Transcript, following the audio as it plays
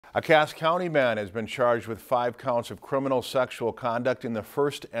A Cass County man has been charged with 5 counts of criminal sexual conduct in the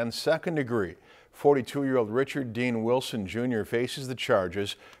first and second degree. 42-year-old Richard Dean Wilson Jr. faces the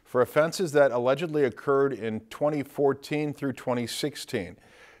charges for offenses that allegedly occurred in 2014 through 2016.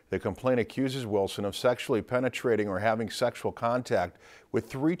 The complaint accuses Wilson of sexually penetrating or having sexual contact with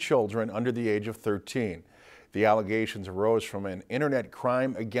 3 children under the age of 13. The allegations arose from an internet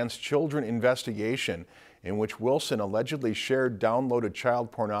crime against children investigation in which Wilson allegedly shared downloaded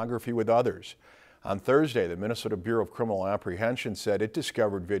child pornography with others. On Thursday, the Minnesota Bureau of Criminal Apprehension said it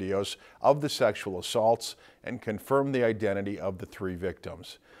discovered videos of the sexual assaults and confirmed the identity of the 3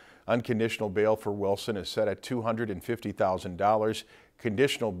 victims. Unconditional bail for Wilson is set at $250,000.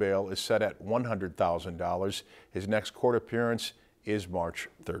 Conditional bail is set at $100,000. His next court appearance is March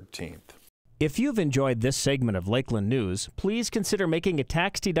 13th. If you've enjoyed this segment of Lakeland News, please consider making a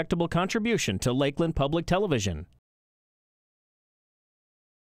tax-deductible contribution to Lakeland Public Television.